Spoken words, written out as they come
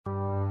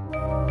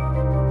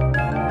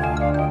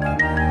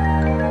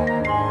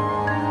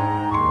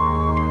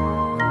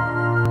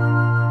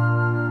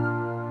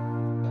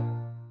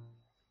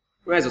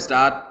as well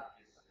start.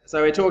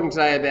 So we're talking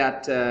today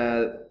about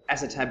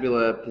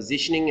acetabular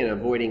positioning and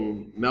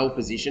avoiding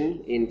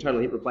malposition in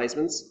total hip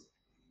replacements.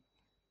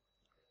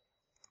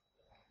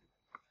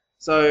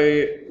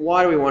 So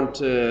why do we want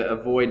to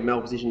avoid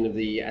malposition of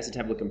the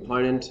acetabular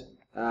component?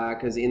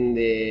 Because in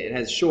there it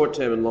has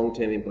short-term and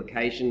long-term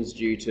implications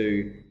due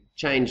to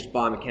changed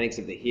biomechanics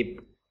of the hip,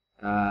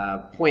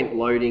 point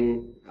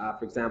loading,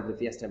 for example, if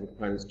the acetabular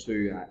component is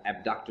too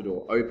abducted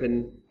or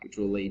open, which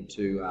will lead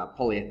to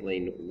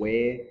polyethylene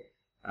wear,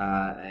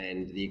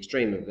 and the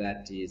extreme of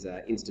that is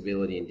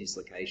instability and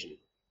dislocation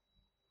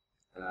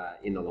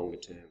in the longer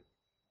term.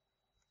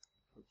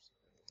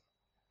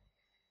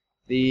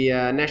 The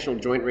National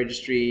Joint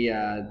Registry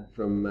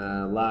from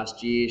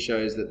last year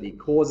shows that the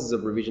causes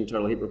of revision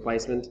total hip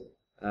replacement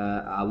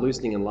are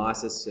loosening and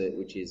lysis,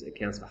 which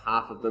accounts for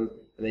half of them,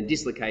 and then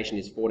dislocation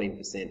is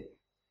 14%.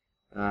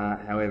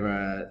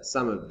 However,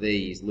 some of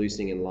these,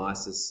 loosening and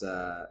lysis,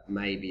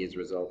 may be as a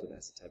result of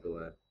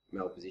acetabular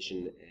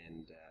malposition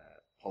and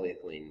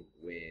polyethylene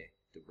wear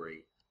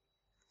debris.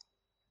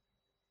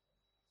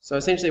 So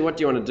essentially, what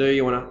do you want to do?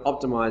 You want to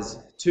optimize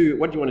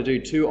what do you want to do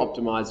to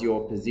optimize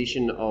your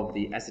position of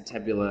the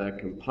acetabular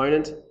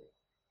component?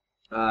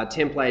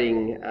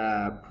 Templating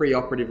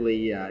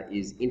pre-operatively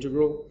is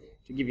integral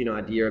to give you an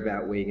idea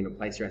about where you're going to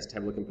place your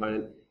acetabular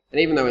component.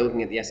 And even though we're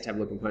looking at the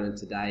acetabular component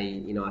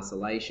today in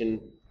isolation,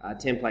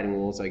 templating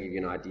will also give you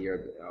an idea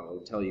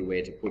will tell you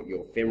where to put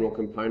your femoral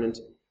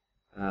component.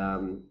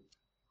 And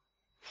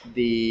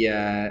the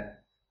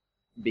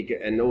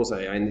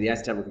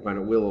acetabular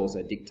component will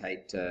also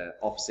dictate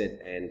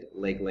offset and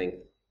leg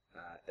length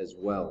as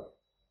well.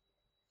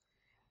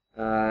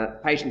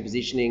 Patient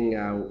positioning,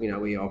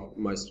 we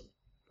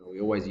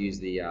always use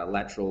the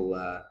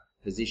lateral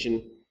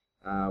position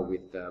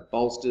with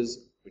bolsters,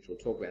 which we'll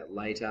talk about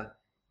later.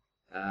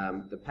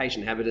 The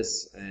patient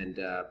habitus and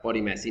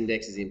body mass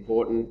index is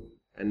important,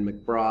 and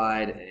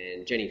McBride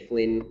and Jenny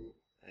Flynn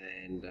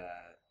and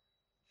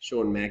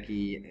Sean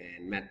Mackey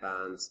and Matt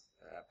Barnes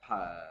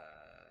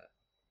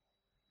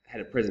had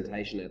a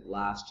presentation at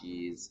last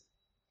year's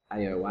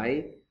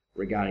AOA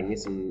regarding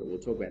this, and we'll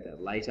talk about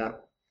that later.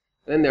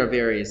 And then there are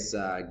various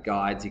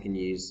guides you can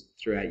use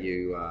throughout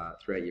your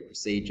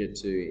procedure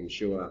to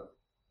ensure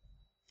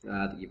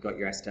that you've got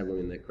your acetabulum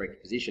in the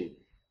correct position.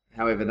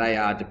 However, they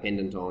are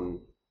dependent on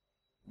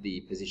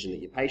the position that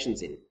your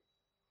patient's in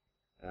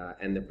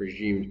and the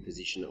presumed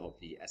position of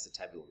the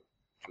acetabulum.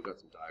 We've got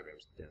some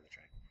diagrams down the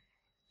track.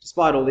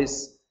 Despite all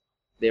this,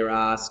 there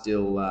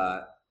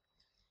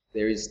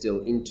is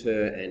still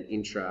inter and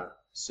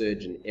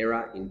intra-surgeon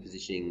error in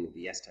positioning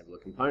the acetabular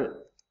component.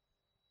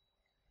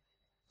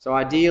 So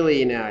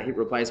ideally in our hip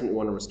replacement, we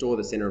want to restore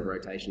the center of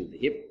rotation of the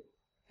hip,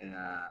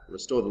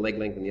 restore the leg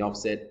length and the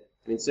offset,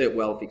 and insert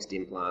well-fixed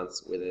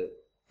implants with a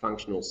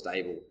functional,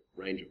 stable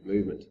range of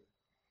movement.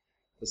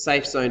 The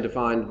safe zone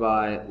defined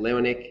by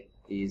Lewenek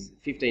is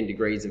 15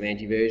 degrees of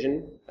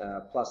anteversion,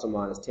 plus or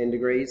minus 10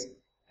 degrees,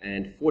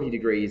 and 40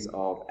 degrees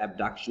of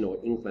abduction or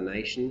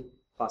inclination,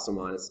 plus or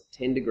minus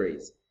 10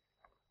 degrees.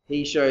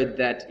 He showed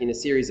that in a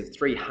series of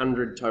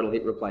 300 total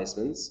hip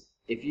replacements,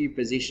 if you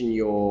position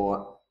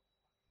your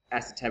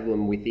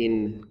acetabulum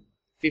within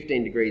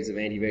 15 degrees of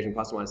anteversion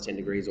plus or minus 10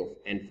 degrees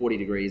and 40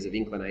 degrees of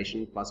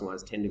inclination plus or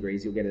minus 10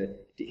 degrees, you'll get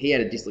he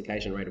had a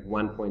dislocation rate of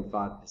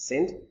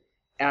 1.5%.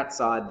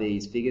 Outside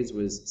these figures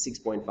was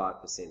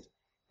 6.5%.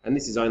 And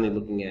this is only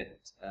looking at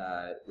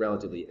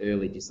relatively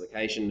early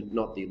dislocation,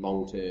 not the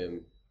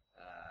long-term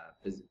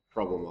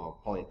problem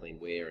of polyethylene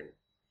wear and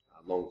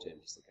long-term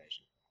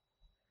dislocation.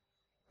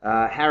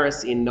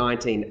 Harris in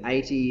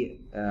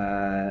 1980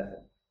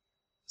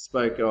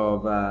 spoke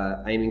of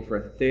aiming for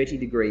a 30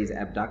 degrees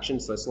abduction,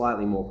 so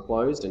slightly more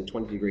closed, and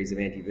 20 degrees of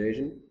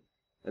anteversion.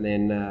 And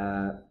then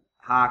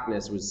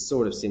Harkness was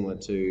sort of similar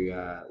to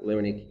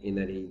Lewenek in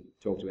that he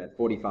talked about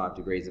 45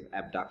 degrees of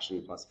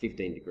abduction plus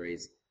 15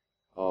 degrees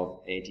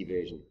of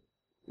anteversion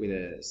with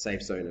a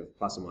safe zone of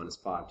plus or minus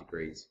 5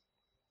 degrees.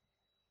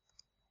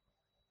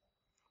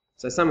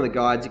 So some of the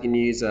guides you can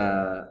use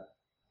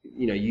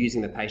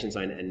using the patient's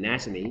own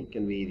anatomy,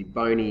 can be the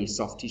bony,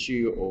 soft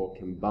tissue, or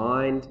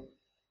combined.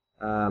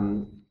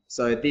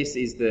 So this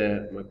is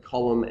the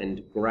McCollum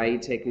and Gray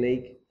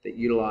technique that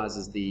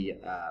utilises the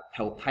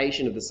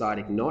palpation of the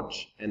sciatic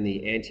notch and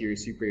the anterior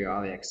superior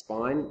iliac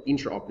spine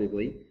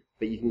intraoperatively,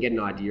 but you can get an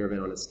idea of it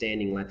on a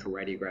standing lateral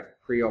radiograph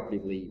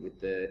preoperatively with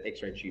the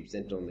X-ray tube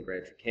centred on the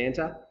greater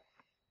trochanter.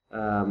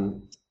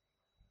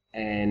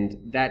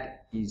 And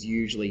that is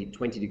usually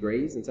 20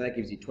 degrees, and so that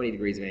gives you 20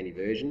 degrees of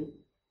anteversion.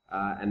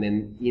 And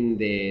then in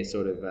their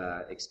sort of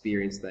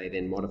experience, they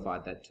then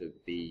modified that to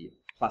be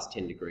plus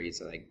 10 degrees,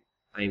 so they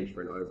aimed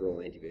for an overall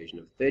anteversion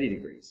of 30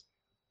 degrees.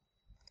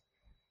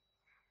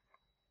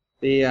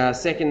 The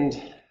second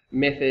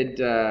method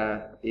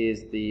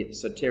is the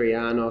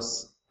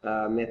Soterianos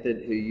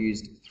method, who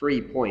used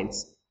 3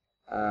 points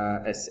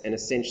and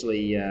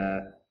essentially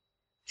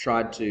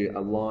tried to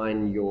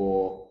align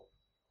your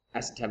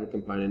acetabular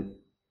component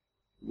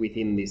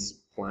within this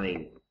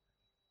plane.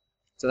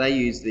 So they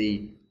use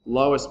the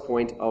lowest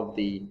point of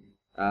the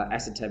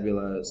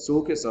acetabular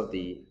sulcus of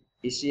the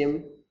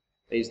ischium.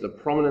 They use the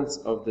prominence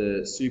of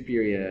the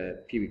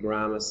superior pubic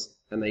ramus,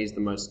 and they use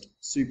the most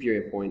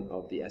superior point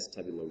of the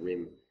acetabular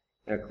rim.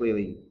 Now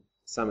clearly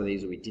some of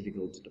these will be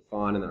difficult to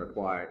define and they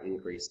require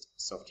increased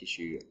soft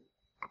tissue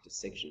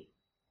dissection.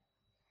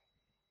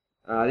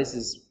 This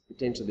is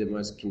potentially the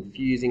most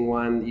confusing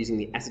one, using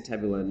the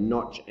acetabular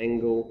notch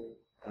angle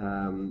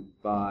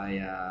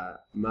by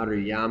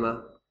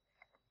Maruyama.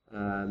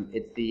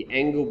 It's the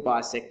angle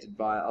bisected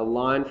by a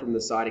line from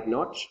the sciatic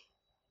notch,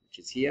 which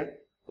is here,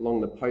 along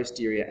the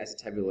posterior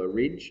acetabular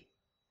ridge,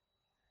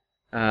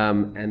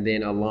 and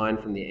then a line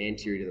from the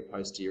anterior to the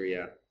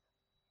posterior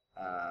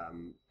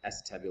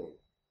acetabulum,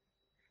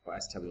 or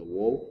acetabular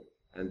wall.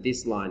 And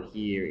this line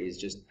here is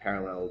just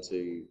parallel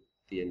to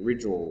the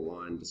original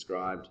line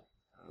described,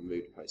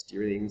 moved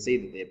posteriorly. You can see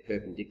that they're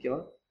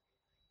perpendicular.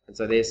 And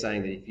so they're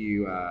saying that if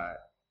you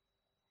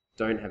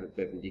don't have it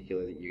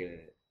perpendicular, that you're going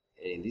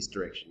to, in this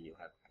direction, you'll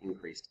have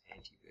increased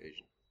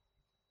anteversion.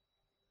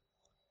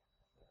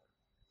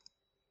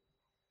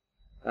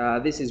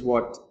 This is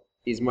what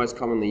is most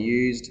commonly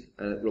used,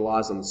 and it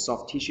relies on the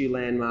soft tissue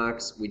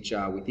landmarks, which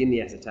are within the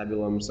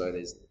acetabulum, so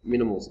there's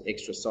minimal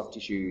extra soft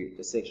tissue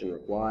dissection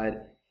required.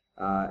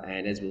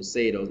 And as we'll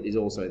see, it is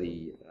also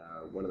the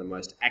one of the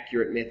most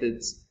accurate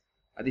methods.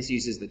 This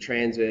uses the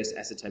transverse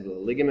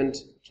acetabular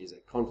ligament, which is a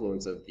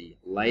confluence of the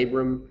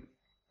labrum,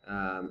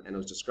 and it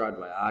was described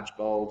by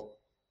Archbold.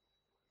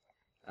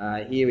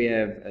 Here we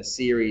have a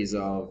series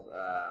of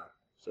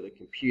sort of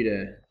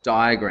computer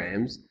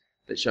diagrams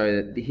that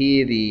show that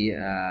here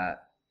the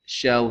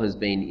shell has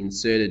been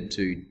inserted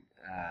to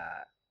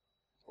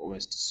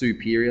almost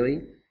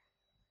superiorly.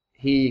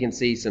 Here you can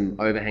see some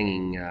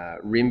overhanging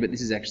rim, but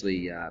this is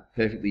actually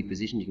perfectly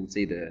positioned. You can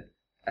see the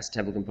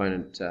acetabular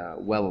component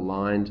well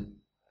aligned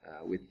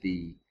with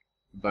the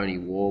bony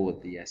wall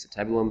of the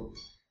acetabulum.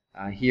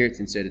 Here it's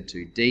inserted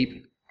too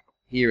deep.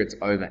 Here it's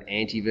over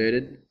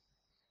anteverted,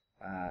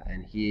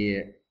 and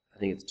here I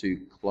think it's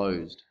too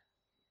closed.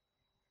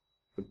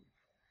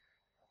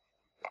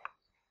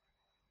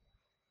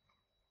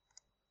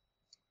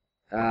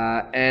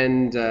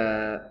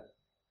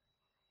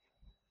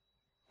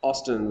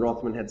 Austin and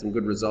Rothman had some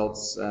good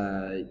results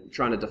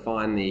trying to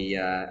define the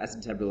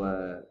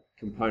acetabular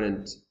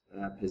component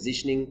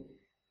positioning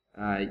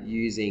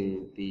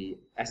using the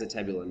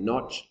acetabular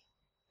notch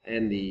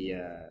and the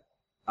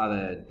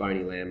other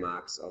bony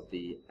landmarks of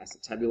the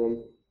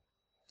acetabulum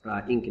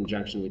in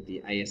conjunction with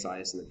the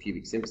ASIS and the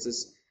pubic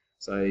symphysis.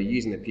 So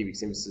using the pubic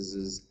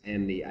symphysis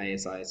and the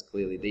ASIS,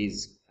 clearly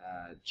these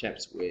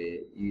chaps were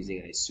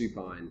using a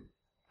supine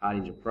hard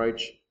hinge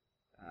approach,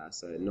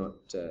 so not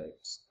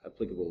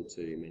applicable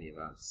to many of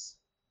us.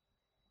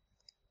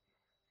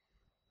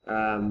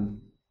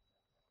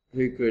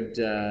 Who could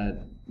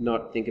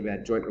not think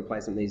about joint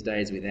replacement these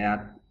days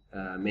without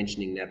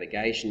mentioning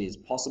navigation is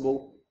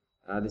possible.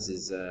 This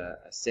is a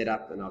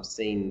setup, and I've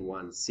seen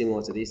one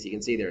similar to this. You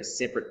can see there are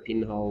separate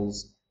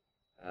pinholes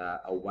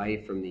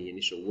away from the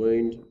initial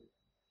wound.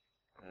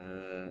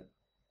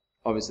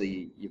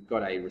 Obviously, you've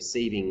got a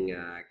receiving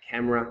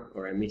camera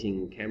or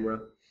emitting camera.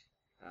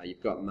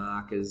 You've got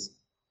markers,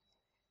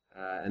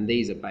 and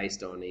these are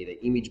based on either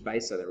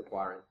image-based, so they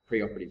require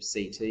preoperative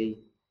CT,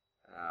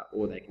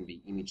 or they can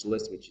be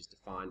imageless, which is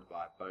defined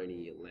by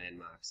bony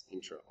landmarks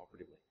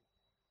intraoperatively.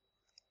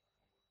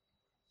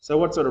 So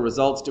what sort of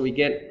results do we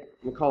get?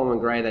 McCollum and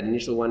Gray, that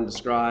initial one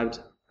described,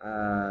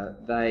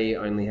 they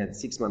only had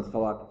 6-month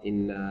follow-up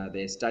in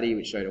their study,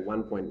 which showed a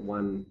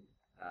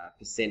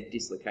 1.1%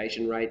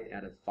 dislocation rate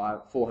out of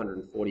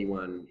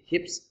 441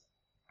 hips.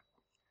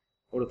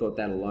 I would have thought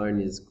that alone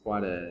is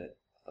quite an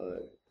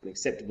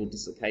acceptable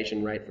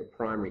dislocation rate for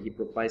primary hip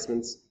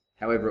replacements.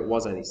 However, it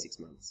was only 6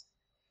 months.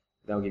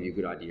 That'll give you a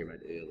good idea about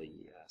early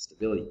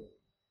stability.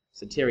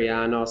 So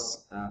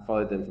Terrianos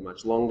followed them for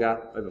much longer,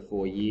 over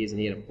 4 years, and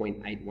he had a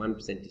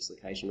 0.81%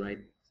 dislocation rate,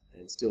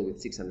 and still with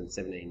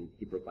 617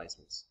 hip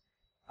replacements.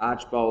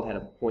 Archbold had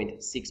a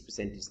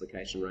 0.6%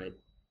 dislocation rate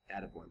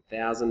out of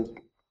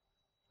 1,000,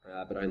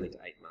 but only to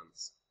 8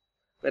 months.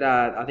 But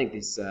I think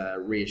this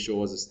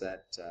reassures us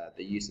that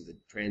the use of the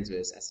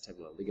transverse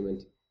acetabular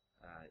ligament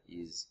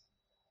is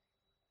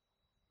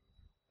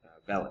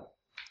valid.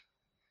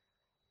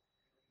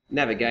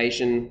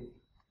 Navigation,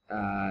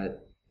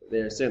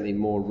 there are certainly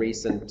more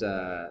recent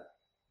sort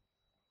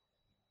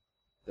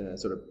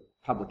of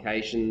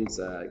publications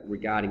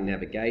regarding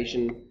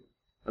navigation.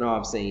 I know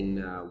I've seen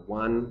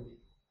one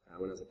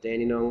when I was at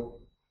Dandenong.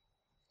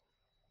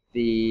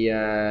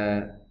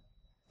 The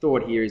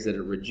thought here is that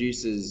it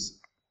reduces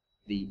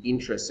the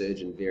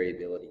intra-surgeon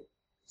variability.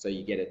 So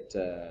you get it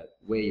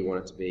where you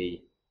want it to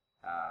be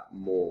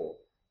more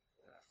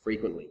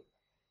frequently.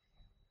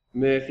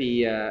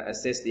 Murphy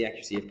assessed the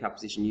accuracy of cup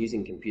position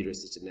using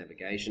computer-assisted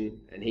navigation,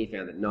 and he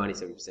found that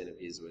 97% of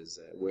his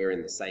were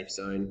in the safe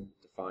zone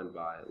defined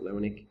by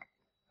Lewinick,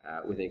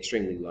 with an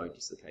extremely low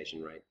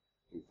dislocation rate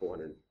in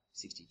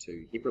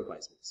 462 hip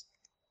replacements.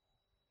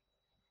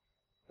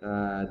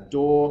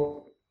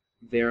 Dorr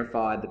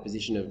verified the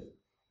position of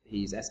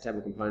his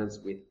acetabular components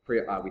with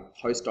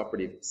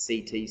post-operative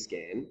CT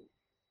scan,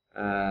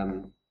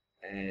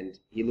 and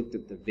he looked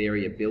at the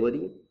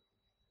variability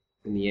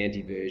in the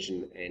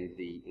anteversion and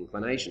the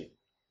inclination.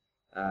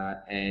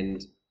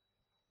 And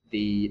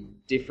the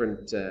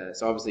different, so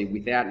obviously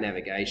without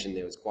navigation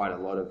there was quite a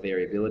lot of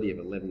variability of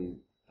 11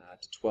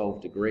 to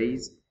 12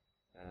 degrees,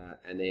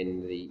 and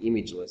then the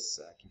imageless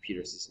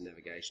computer-assisted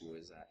navigation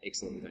was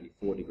excellent with only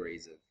 4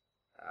 degrees of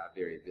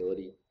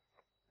variability,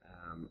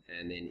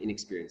 and then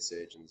inexperienced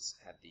surgeons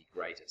had the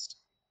greatest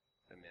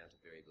amount of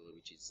variability,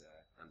 which is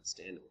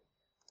understandable.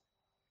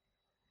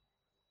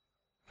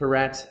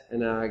 Peratt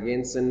and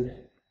Gensen,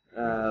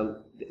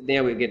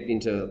 now we get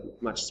into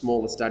much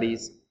smaller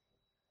studies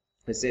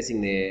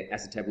assessing their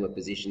acetabular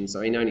position.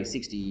 So in only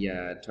 60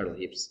 total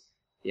hips,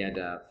 he had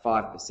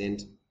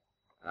 5%,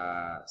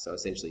 so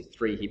essentially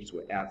 3 hips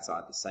were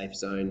outside the safe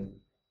zone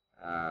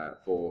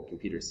for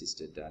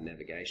computer-assisted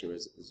navigation.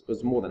 It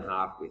was more than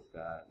half with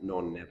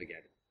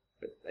non-navigated.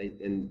 But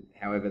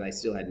however, they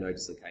still had no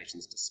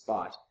dislocations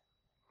despite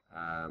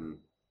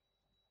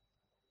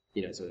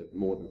sort of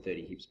more than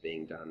 30 hips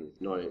being done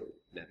with no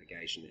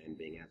navigation and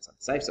being outside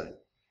the safe zone.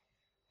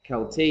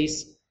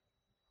 Caltese,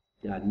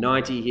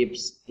 90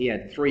 hips. He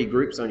had 3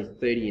 groups, only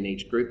 30 in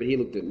each group, but he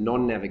looked at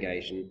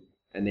non-navigation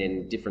and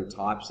then different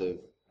types of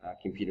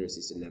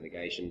computer-assisted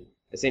navigation.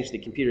 Essentially,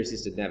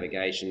 computer-assisted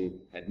navigation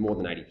had more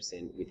than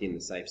 80% within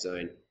the safe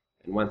zone,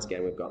 and once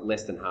again, we've got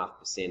less than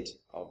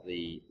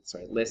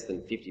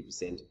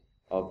 50%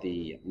 of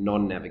the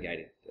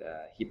non-navigated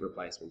hip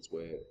replacements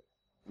were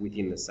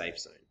within the safe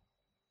zone.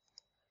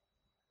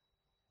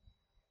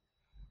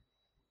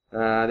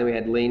 Then we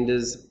had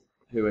Leenders,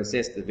 who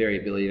assessed the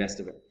variability of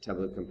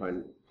acetabular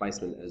component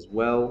placement as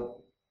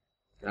well.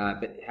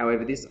 But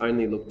however, this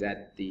only looked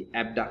at the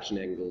abduction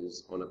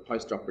angles on a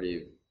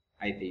post-operative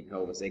AP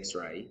pelvis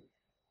X-ray,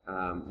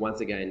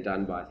 once again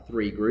done by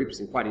 3 groups.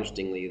 And quite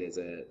interestingly, there's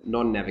a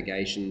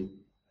non-navigation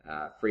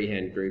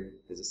freehand group,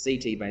 there's a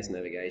CT-based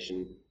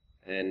navigation,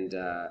 and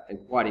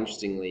quite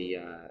interestingly,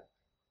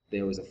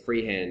 there was a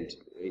freehand,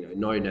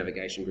 no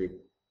navigation group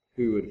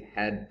who had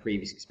had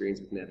previous experience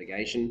with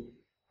navigation,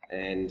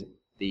 and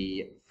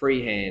the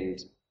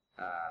freehand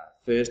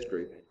first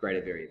group had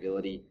greater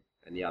variability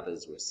and the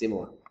others were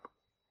similar.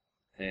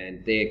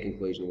 And their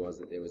conclusion was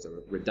that there was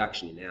a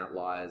reduction in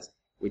outliers,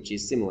 which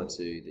is similar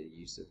to the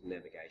use of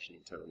navigation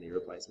in total knee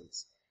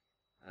replacements.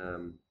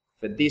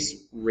 For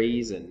this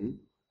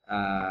reason,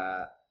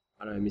 I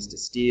know Mr.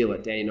 Steele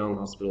at Dandenong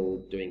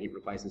Hospital doing hip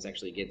replacements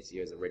actually gets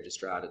you as a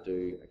registrar to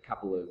do a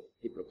couple of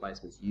hip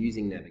replacements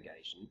using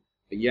navigation,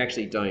 but you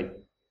actually don't.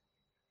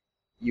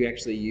 You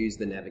actually use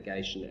the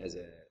navigation as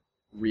a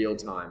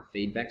real-time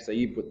feedback. So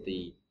you put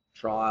the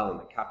trial and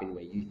the cup in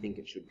where you think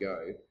it should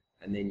go,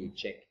 and then you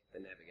check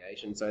the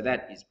navigation. So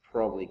that is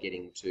probably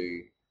getting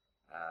to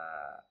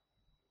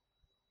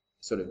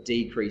sort of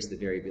decrease the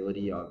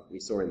variability we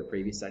saw in the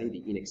previous study,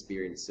 the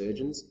inexperienced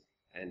surgeons,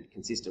 and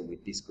consistent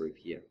with this group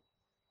here.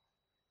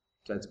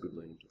 So that's a good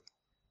learning tool.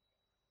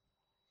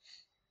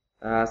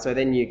 So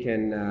then you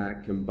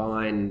can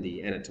combine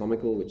the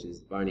anatomical, which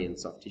is bony and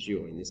soft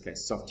tissue, or in this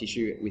case soft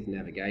tissue, with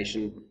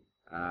navigation,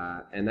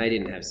 and they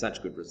didn't have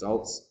such good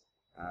results,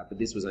 but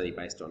this was only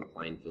based on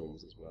plain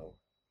films as well.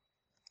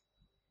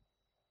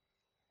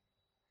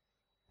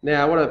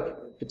 Now, what are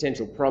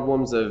potential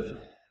problems of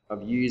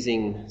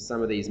using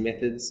some of these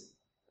methods?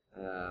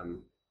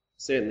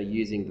 Certainly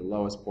using the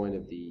lowest point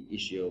of the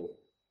ischial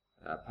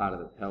part of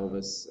the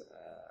pelvis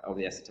of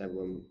the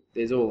acetabulum,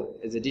 there's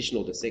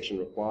additional dissection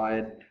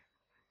required.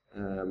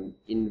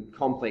 In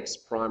complex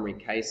primary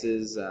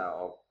cases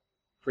of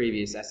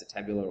previous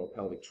acetabular or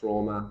pelvic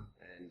trauma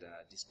and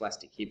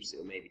dysplastic hips,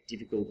 it may be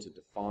difficult to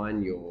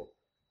define your,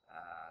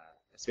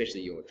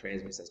 especially your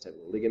transverse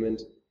acetabular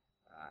ligament,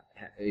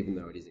 even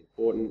though it is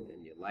important,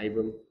 and your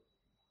labrum.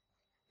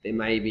 There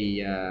may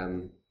be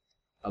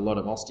a lot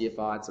of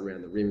osteophytes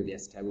around the rim of the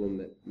acetabulum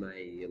that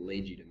may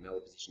lead you to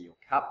malposition your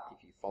cup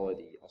if you follow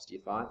the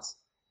osteophytes.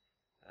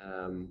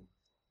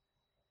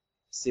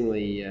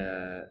 Similarly,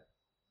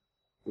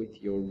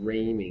 with your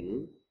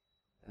reaming,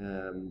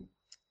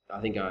 I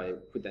think I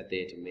put that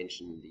there to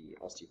mention the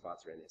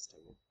osteophytes around the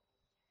acetabulum.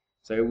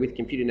 So with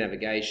computer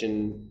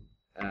navigation,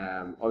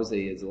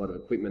 obviously there's a lot of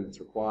equipment that's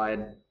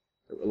required.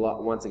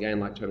 Once again,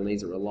 like total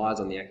knees, it relies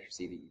on the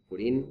accuracy that you put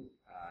in,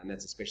 and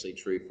that's especially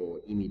true for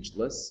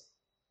imageless.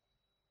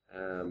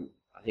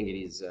 I think it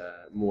is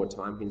more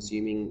time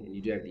consuming, and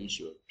you do have the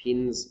issue of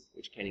pins,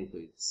 which can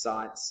include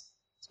sites.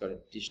 It's got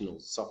additional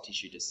soft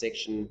tissue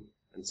dissection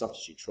and soft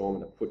tissue trauma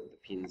to put the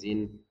pins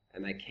in,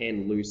 and they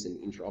can loosen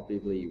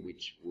intraoperatively,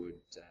 which would,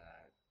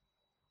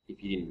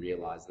 if you didn't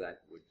realise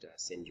that, would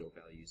send your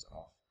values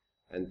off.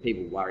 And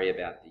people worry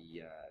about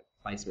the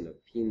placement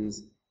of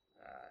pins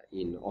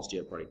in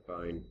osteoporotic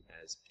bone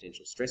as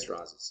potential stress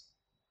risers.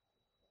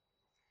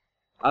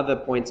 Other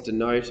points to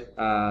note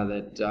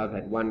that I've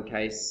had one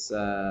case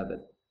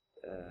that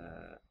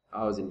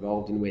I was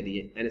involved in where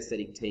the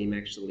anaesthetic team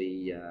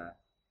actually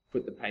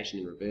put the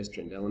patient in reverse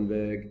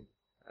Trendelenburg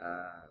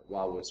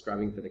while we were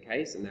scrubbing for the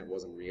case, and that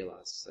wasn't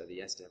realised. So the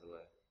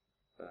acetabular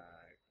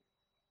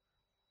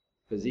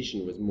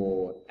position was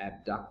more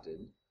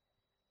abducted.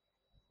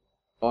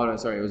 Oh no,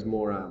 sorry, it was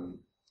more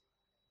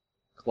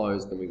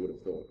closed than we would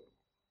have thought.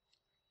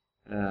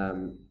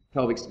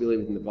 Pelvic stability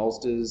within the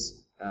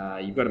bolsters.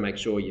 You've got to make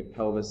sure your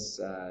pelvis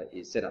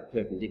is set up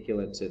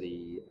perpendicular to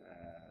the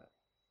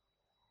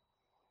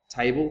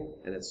table,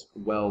 and it's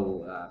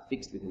well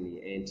fixed within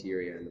the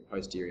anterior and the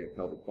posterior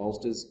pelvic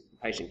bolsters. The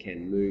patient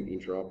can move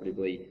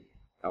intraoperatively,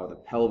 or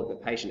the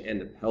patient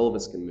and the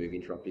pelvis can move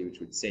intraoperatively, which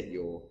would set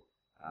your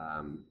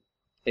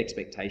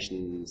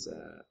expectations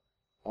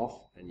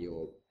off, and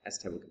your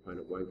acetabular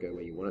component won't go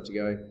where you want it to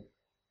go.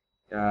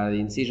 The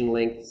incision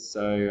length,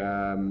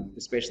 so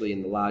especially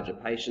in the larger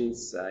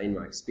patients, in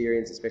my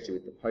experience, especially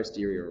with the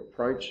posterior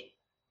approach,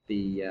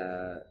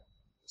 the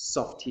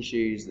soft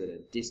tissues that are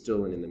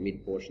distal and in the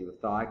mid portion of the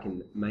thigh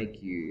can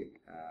make you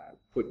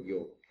put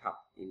your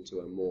cup into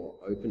a more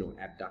open or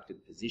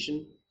abducted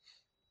position,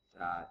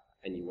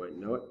 and you won't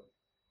know it.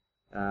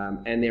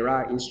 And there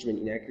are instrument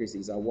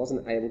inaccuracies. I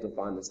wasn't able to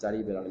find the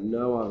study, but I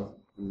know I've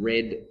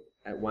read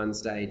at one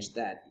stage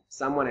that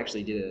someone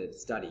actually did a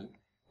study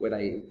where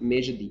they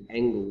measured the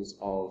angles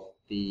of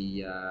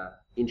the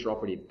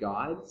intraoperative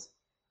guides,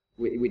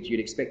 which you'd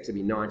expect to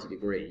be 90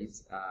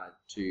 degrees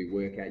to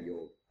work out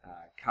your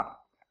cup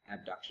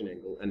abduction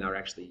angle, and they're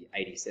actually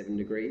 87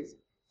 degrees.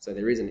 So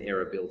there is an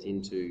error built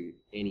into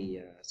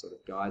any sort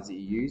of guides that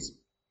you use.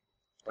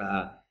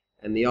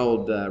 And the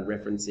old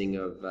referencing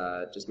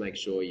of just make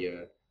sure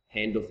your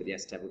handle for the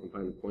acetabular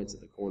component points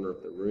at the corner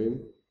of the room,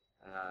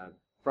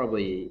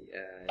 probably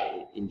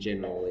in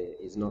general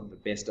is not the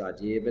best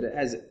idea, but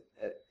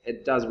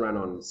it does run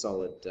on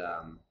solid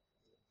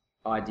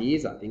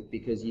ideas, I think,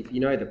 because if you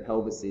know the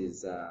pelvis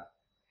is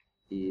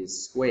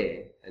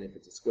square, and if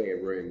it's a square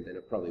room, then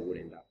it probably would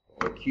end up,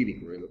 or a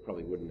cubic room, it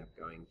probably would end up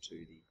going to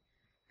the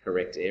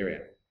correct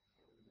area.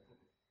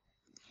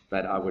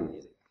 But I wouldn't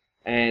use it.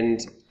 And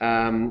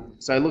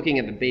so looking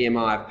at the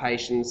BMI of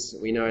patients,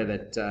 we know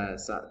that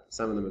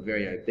some of them are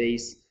very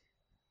obese.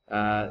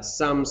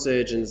 Some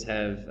surgeons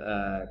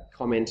have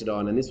commented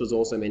on, and this was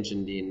also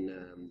mentioned in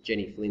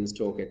Jenny Flynn's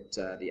talk at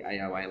the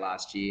AOA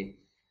last year,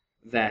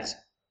 that,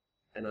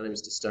 and I know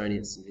Mr. Stoney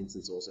at St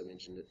Vincent's also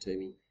mentioned it to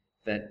me,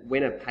 that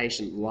when a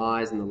patient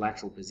lies in the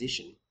lateral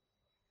position,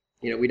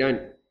 we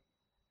don't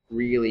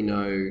really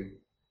know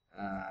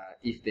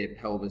if their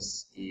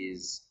pelvis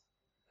is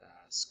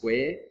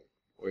square,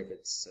 or if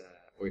it's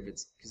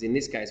because in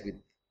this case with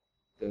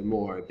the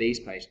more obese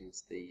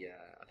patients,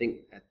 I think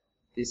at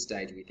this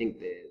stage we think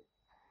the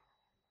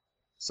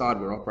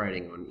side we're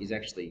operating on is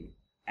actually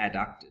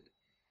adducted,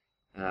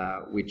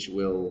 which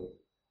will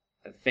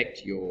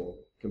affect your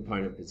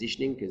component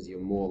positioning because you're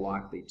more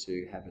likely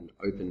to have an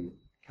open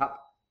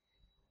cup,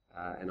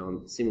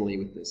 and similarly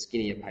with the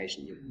skinnier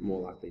patient, you're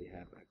more likely to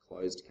have a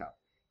closed cup.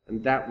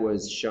 And that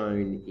was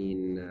shown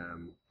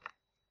in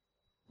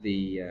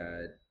the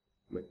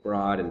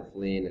McBride and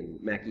Flynn and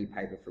Mackey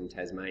paper from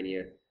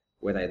Tasmania,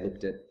 where they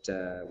looked at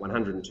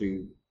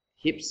 102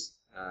 hips,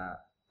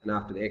 and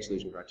after the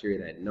exclusion criteria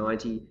they had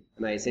 90,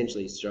 and they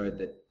essentially showed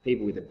that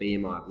people with a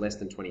BMI of less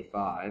than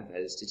 25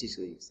 had a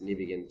statistically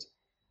significant,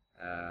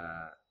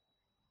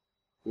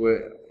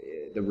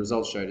 the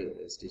results showed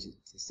a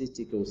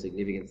statistical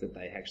significance that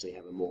they actually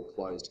have a more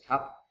closed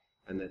cup,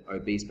 and that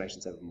obese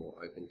patients have a more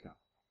open cup.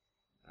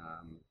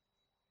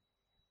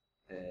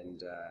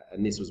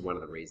 And this was one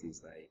of the reasons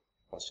they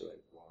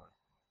postulated why.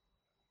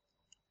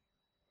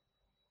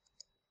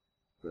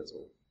 That's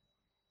all.